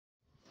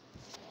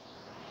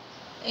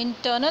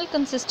Internal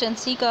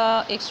consistency का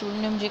एक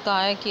student ने मुझे कहा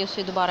है कि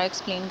उसे दोबारा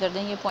एक्सप्लेन कर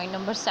दें। ये पॉइंट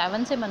नंबर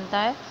 7 से बनता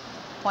है।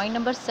 पॉइंट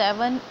नंबर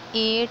 7,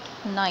 8,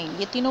 9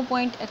 ये तीनों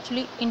पॉइंट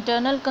एक्चुअली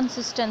इंटरनल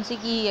कंसिस्टेंसी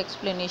की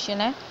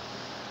एक्सप्लेनेशन है।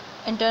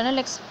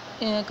 इंटरनल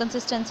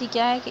कंसिस्टेंसी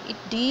क्या है कि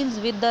it deals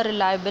with the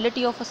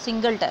reliability of a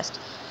single test,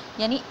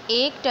 यानी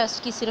एक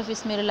टेस्ट की सिर्फ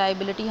इसमें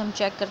रिलायबिलिटी हम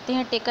चेक करते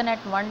हैं टेकन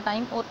एट वन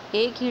टाइम, और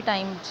एक ही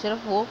टाइम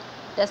सिर्फ वो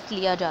टेस्ट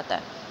लिया जाता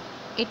है।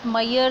 It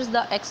measures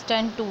the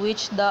extent to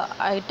which the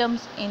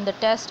items in the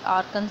test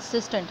are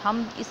consistent.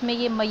 हम इसमें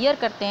ये मैयर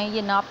करते हैं,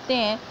 ये नापते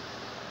हैं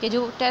कि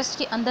जो टेस्ट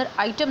के अंदर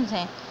आइटम्स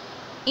हैं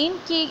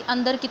इनके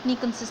अंदर कितनी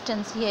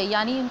कंसिस्टेंसी है,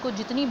 यानी इनको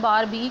जितनी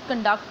बार भी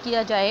कंडक्ट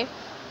किया जाए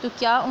तो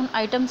क्या उन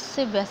आइटम्स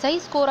से वैसा ही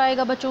स्कोर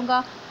आएगा बच्चों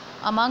का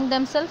अमंग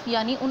देमसेल्फ,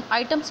 यानी उन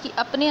आइटम्स की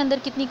अपने अंदर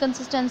कितनी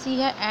कंसिस्टेंसी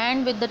है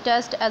and with the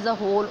test as a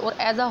whole, और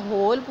एज अ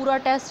होल पूरा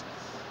टेस्ट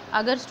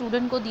अगर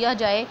स्टूडेंट को दिया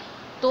जाए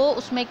तो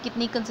उसमें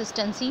कितनी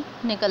कंसिस्टेंसी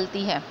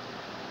निकलती है।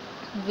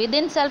 विद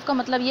इन सेल्फ का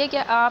मतलब ये कि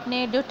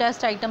आपने जो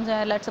टेस्ट आइटम्स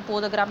हैं, लेट्स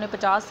सपोज अगर आपने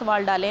 50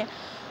 सवाल डाले,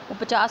 वो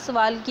 50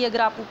 सवाल की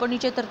अगर आप ऊपर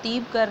नीचे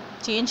तरतीब कर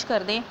चेंज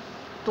कर दें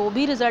तो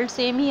भी रिज़ल्ट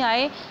सेम ही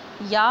आए,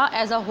 या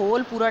एज अ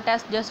होल पूरा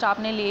टेस्ट जस्ट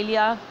आपने ले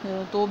लिया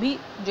तो भी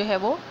जो है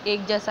वो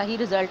एक जैसा ही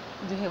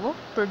रिज़ल्ट जो है वो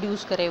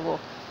प्रोड्यूस करे। वो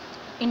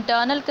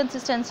इंटरनल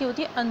कंसिस्टेंसी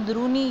होती है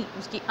अंदरूनी,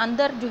 उसकी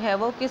अंदर जो है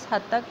वो किस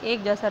हद तक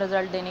एक जैसा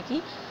रिज़ल्ट देने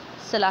की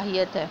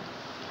सलाहियत है।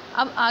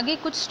 अब आगे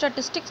कुछ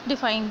स्टैटिस्टिक्स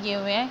डिफ़ाइन किए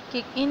हुए हैं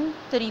कि इन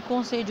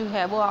तरीक़ों से जो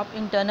है वो आप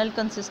इंटरनल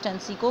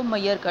कंसिस्टेंसी को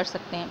मेजर कर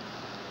सकते हैं।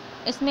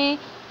 इसमें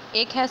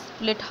एक है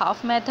स्प्लिट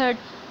हाफ मेथड,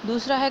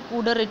 दूसरा है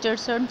कूडर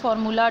रिचर्डसन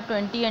फार्मूला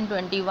 20 एंड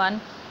 21,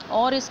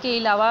 और इसके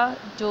अलावा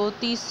जो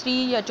तीसरी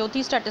या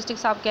चौथी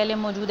स्टैटिस्टिक्स आप कह लें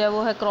मौजूद है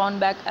वो है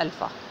क्रॉनबैक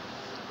अल्फ़ा।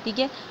 ठीक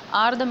है,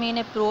 are the main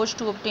approach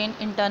to obtain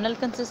internal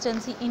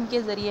consistency.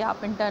 इनके ज़रिए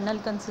आप इंटरनल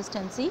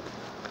कंसिस्टेंसी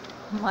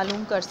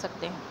मालूम कर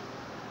सकते हैं।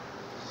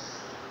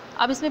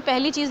 अब इसमें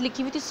पहली चीज़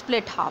लिखी हुई थी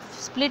स्प्लिट हाफ।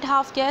 स्प्लिट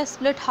हाफ क्या है?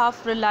 स्प्लिट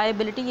हाफ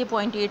रिलायबिलिटी, ये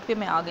पॉइंट 8 पे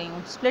मैं आ गई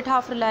हूँ। Split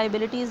half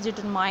reliability is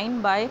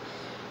determined by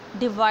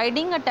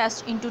dividing a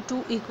test into two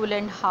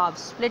equivalent half.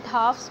 Split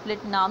half,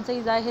 split नाम से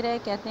ही जाहिर है,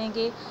 कहते हैं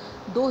कि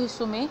दो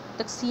हिस्सों में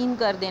तकसीम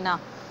कर देना,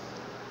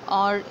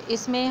 और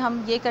इसमें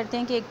हम ये करते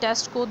हैं कि एक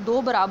टेस्ट को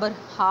दो बराबर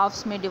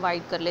हाफ्स में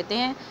डिवाइड कर लेते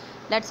हैं।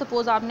 लेट्स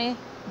सपोज आपने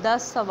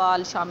 10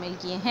 सवाल शामिल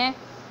किए हैं,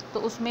 तो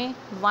उसमें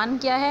 1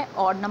 क्या है?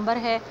 ऑड नंबर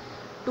है,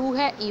 2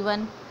 है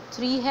इवन,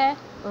 3 है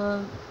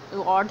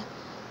ऑड,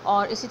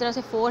 और इसी तरह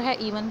से 4 है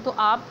इवन। तो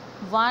आप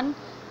 1,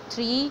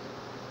 3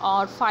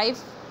 और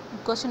 5,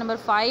 क्वेश्चन नंबर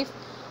 5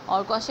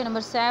 और क्वेश्चन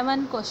नंबर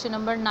 7, क्वेश्चन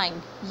नंबर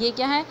 9, ये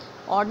क्या है?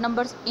 ऑड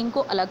नंबर्स,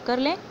 इनको अलग कर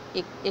लें,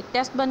 एक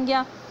टेस्ट बन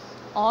गया।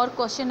 और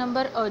क्वेश्चन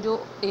नंबर जो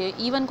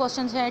इवन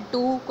क्वेश्चन हैं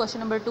 2, question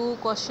number 2,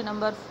 question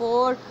number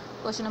 4,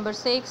 question number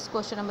 6,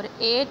 question number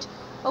 8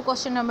 और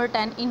क्वेश्चन नंबर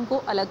 10, इनको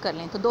अलग कर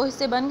लें। तो दो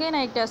हिस्से बन गए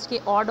ना एक टेस्ट के,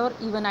 ऑड और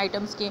इवन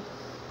आइटम्स के।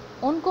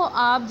 उनको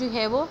आप जो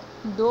है वो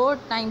 2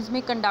 टाइम्स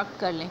में कंडक्ट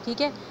कर लें।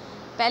 ठीक है,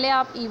 पहले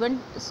आप इवन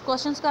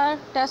क्वेश्चंस का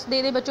टेस्ट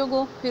दे दें बच्चों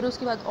को, फिर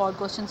उसके बाद ऑड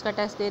क्वेश्चंस का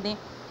टेस्ट दे दें।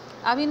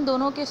 अब इन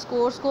दोनों के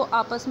स्कोर्स को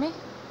आपस में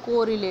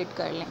कोरिलेट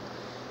कर लें,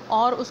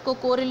 और उसको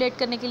कोरिलेट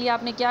करने के लिए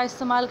आपने क्या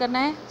इस्तेमाल करना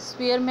है?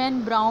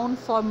 Spearman brown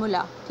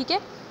formula. ठीक है,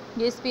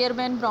 ये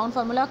स्पीयरमैन ब्राउन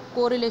फार्मूला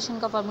कोरिलेशन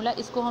का फार्मूला,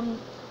 इसको हम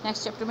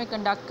नेक्स्ट चैप्टर में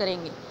कंडक्ट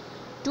करेंगे।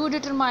 To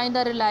determine the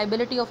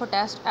reliability of a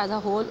test as a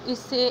whole,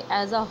 इससे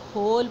एज अ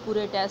होल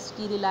पूरे टेस्ट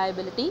की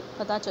रिलायबिलिटी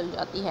पता चल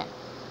जाती है।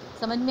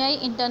 समझ में आई?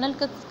 इंटरनल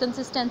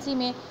कंसिस्टेंसी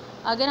में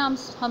अगर हम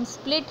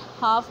स्प्लिट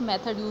हाफ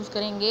मेथड यूज़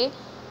करेंगे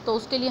तो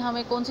उसके लिए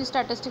हमें कौन सी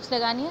स्टैटिस्टिक्स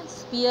लगानी है?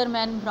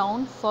 Spearman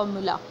brown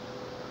formula.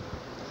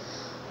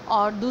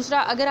 और दूसरा,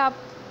 अगर आप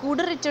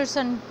कूडर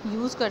रिचर्डसन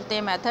यूज़ करते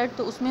हैं मेथड,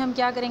 तो उसमें हम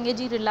क्या करेंगे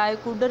जी?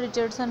 Kuder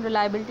Richardson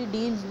reliability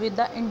deals with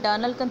the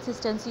internal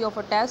consistency of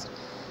a test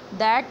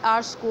that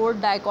are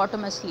scored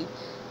डाइकोटमसली।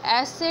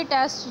 ऐसे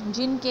टेस्ट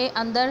जिनके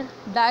अंदर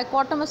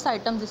डाइकोटमस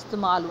आइटम्स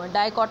इस्तेमाल हुए।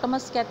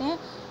 डाइकोटमस कहते हैं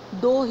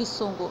दो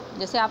हिस्सों को।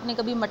 जैसे आपने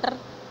कभी मटर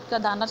का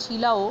दाना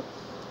छीला हो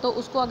तो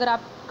उसको अगर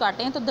आप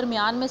काटें तो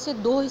दरमियान में से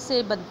दो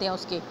हिस्से बनते हैं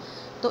उसके।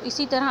 तो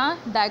इसी तरह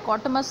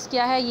डाइकोटमस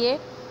क्या है ये,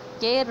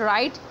 कि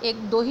राइट,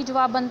 एक दो ही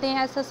जवाब बनते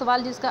हैं ऐसा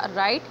सवाल जिसका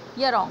राइट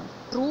या रॉन्ग,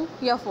 ट्रू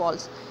या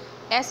फॉल्स।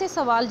 ऐसे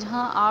सवाल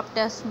जहां आप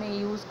टेस्ट में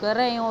यूज़ कर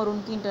रहे हैं और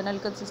उनकी इंटरनल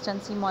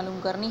कंसिस्टेंसी मालूम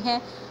करनी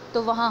है,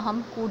 तो वहां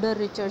हम Kuder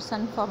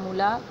Richardson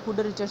formula,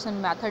 Kuder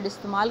Richardson method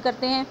इस्तेमाल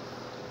करते हैं।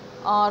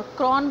 और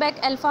क्रॉनबैक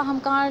अल्फ़ा हम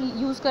कहाँ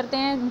यूज़ करते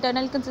हैं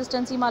इंटरनल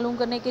कंसिस्टेंसी मालूम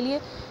करने के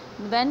लिए?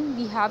 When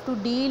we have to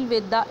deal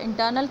with the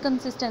internal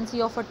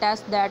consistency of a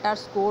test that are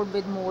scored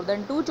with more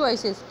than 2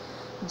 choices.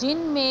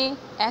 जिनमें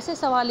ऐसे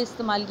सवाल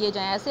इस्तेमाल किए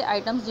जाएँ, ऐसे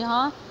आइटम्स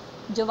जहाँ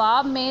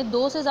जवाब में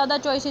 2 से ज़्यादा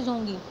चॉइसेस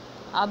होंगी।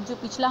 अब जो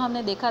पिछला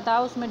हमने देखा था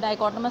उसमें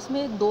डाइकोटमस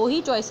में 2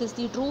 ही चॉइसेस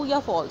थी, ट्रू या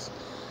फॉल्स।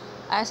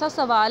 ऐसा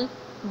सवाल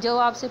जो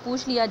आपसे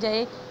पूछ लिया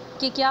जाए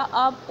कि क्या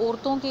आप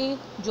औरतों के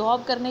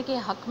जॉब करने के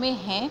हक़ में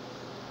हैं,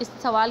 इस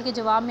सवाल के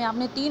जवाब में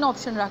आपने 3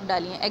 ऑप्शन रख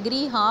डाली हैं।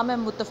 एग्री, हाँ मैं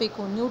मुत्तफ़िक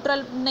हूँ,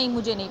 न्यूट्रल, नहीं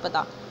मुझे नहीं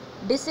पता,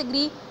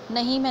 डिसएग्री,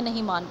 नहीं मैं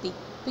नहीं मानती।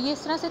 तो ये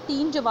इस तरह से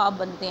 3 जवाब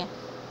बनते हैं।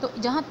 तो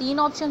जहाँ 3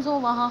 ऑप्शंस हो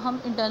वहाँ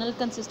हम इंटरनल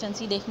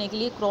कंसिस्टेंसी देखने के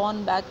लिए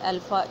क्रॉन बैक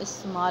अल्फ़ा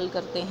इस्तेमाल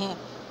करते हैं,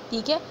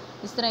 ठीक है।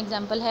 इस तरह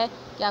एग्जांपल है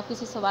कि आप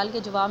किसी सवाल के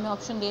जवाब में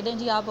ऑप्शन दे दें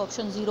जी, आप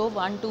ऑप्शन 0,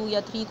 1, 2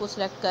 या 3 को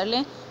सिलेक्ट कर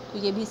लें, तो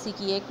ये भी इसी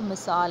की एक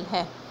मिसाल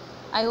है।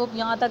 आई होप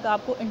यहाँ तक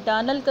आपको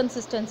इंटरनल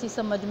कंसिस्टेंसी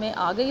समझ में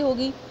आ गई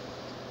होगी।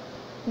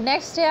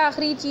 नेक्स्ट है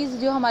आखिरी चीज़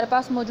जो हमारे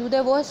पास मौजूद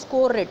है, वो है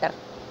स्कोर रेटर।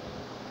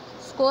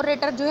 स्कोर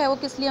रेटर जो है वो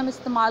किस लिए हम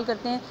इस्तेमाल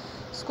करते हैं?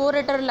 Score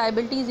rater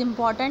reliability is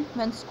important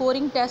when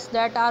scoring test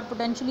that are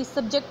potentially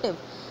subjective.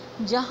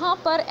 जहाँ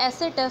पर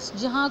ऐसे टेस्ट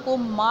जहाँ को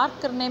मार्क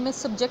करने में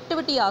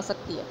सब्जेक्टिविटी आ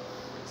सकती है,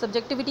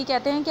 सब्जेक्टिविटी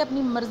कहते हैं कि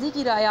अपनी मर्ज़ी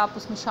की राय आप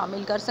उसमें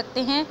शामिल कर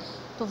सकते हैं,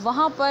 तो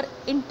वहाँ पर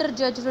इंटर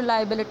जज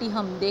रिलायबिलिटी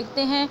हम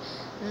देखते हैं।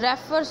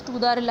 Refers to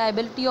the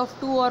reliability of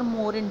 2 और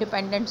मोर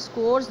इंडिपेंडेंट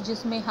स्कोर्स,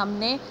 जिसमें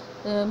हमने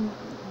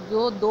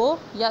जो 2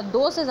 या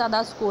 2 से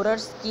ज़्यादा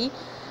स्कोरर्स की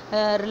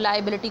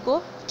रिलायबिलिटी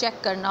को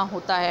चेक करना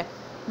होता है।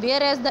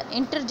 वेयर एज द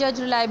इंटर जज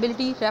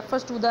reliability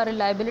refers to the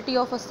reliability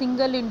of a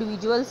single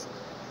individuals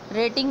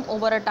rating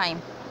over a time.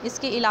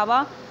 इसके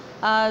अलावा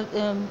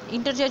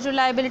इंटर जज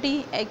रिलायबिलिटी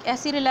एक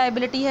ऐसी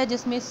रिलायबिलिटी है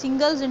जिसमें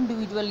सिंगल्स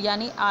इंडिविजुअल,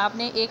 यानी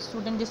आपने एक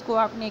स्टूडेंट जिसको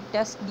आपने एक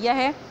टेस्ट दिया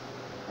है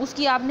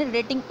उसकी आपने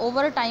रेटिंग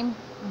ओवर टाइम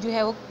जो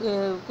है वो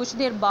कुछ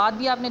देर बाद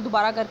भी आपने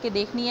दोबारा करके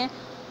देखनी है,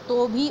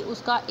 तो भी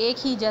उसका एक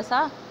ही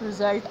जैसा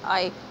रिज़ल्ट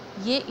आए।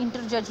 ये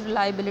इंटर जज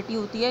रिलायबिलिटी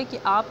होती है कि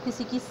आप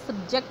किसी की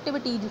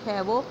सब्जेक्टिविटी जो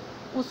है वो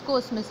उसको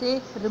इसमें से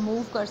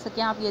रिमूव कर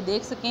सकें। आप ये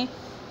देख सकें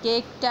कि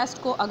एक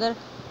टेस्ट को अगर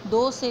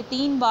 2 से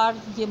 3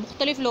 बार ये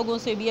मुख्तलिफ लोगों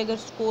से भी अगर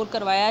स्कोर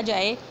करवाया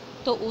जाए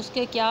तो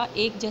उसके क्या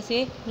एक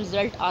जैसे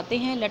रिज़ल्ट आते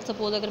हैं। लेट्स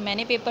सपोज़ अगर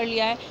मैंने पेपर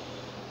लिया है,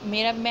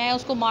 मैं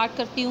उसको मार्क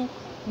करती हूँ,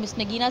 मिस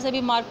नगीना से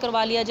भी मार्क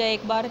करवा लिया जाए,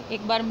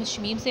 एक बार मिस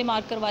शमीम से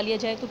मार्क करवा लिया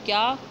जाए, तो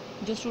क्या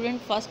जो स्टूडेंट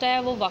फ़र्स्ट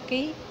आया वो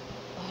वाकई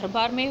हर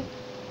बार में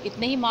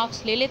इतने ही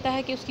मार्क्स ले लेता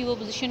है कि उसकी वो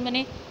पोजीशन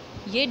बने?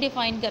 ये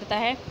डिफ़ाइन करता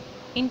है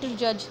इंटर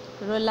जज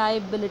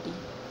रिलायबिलिटी।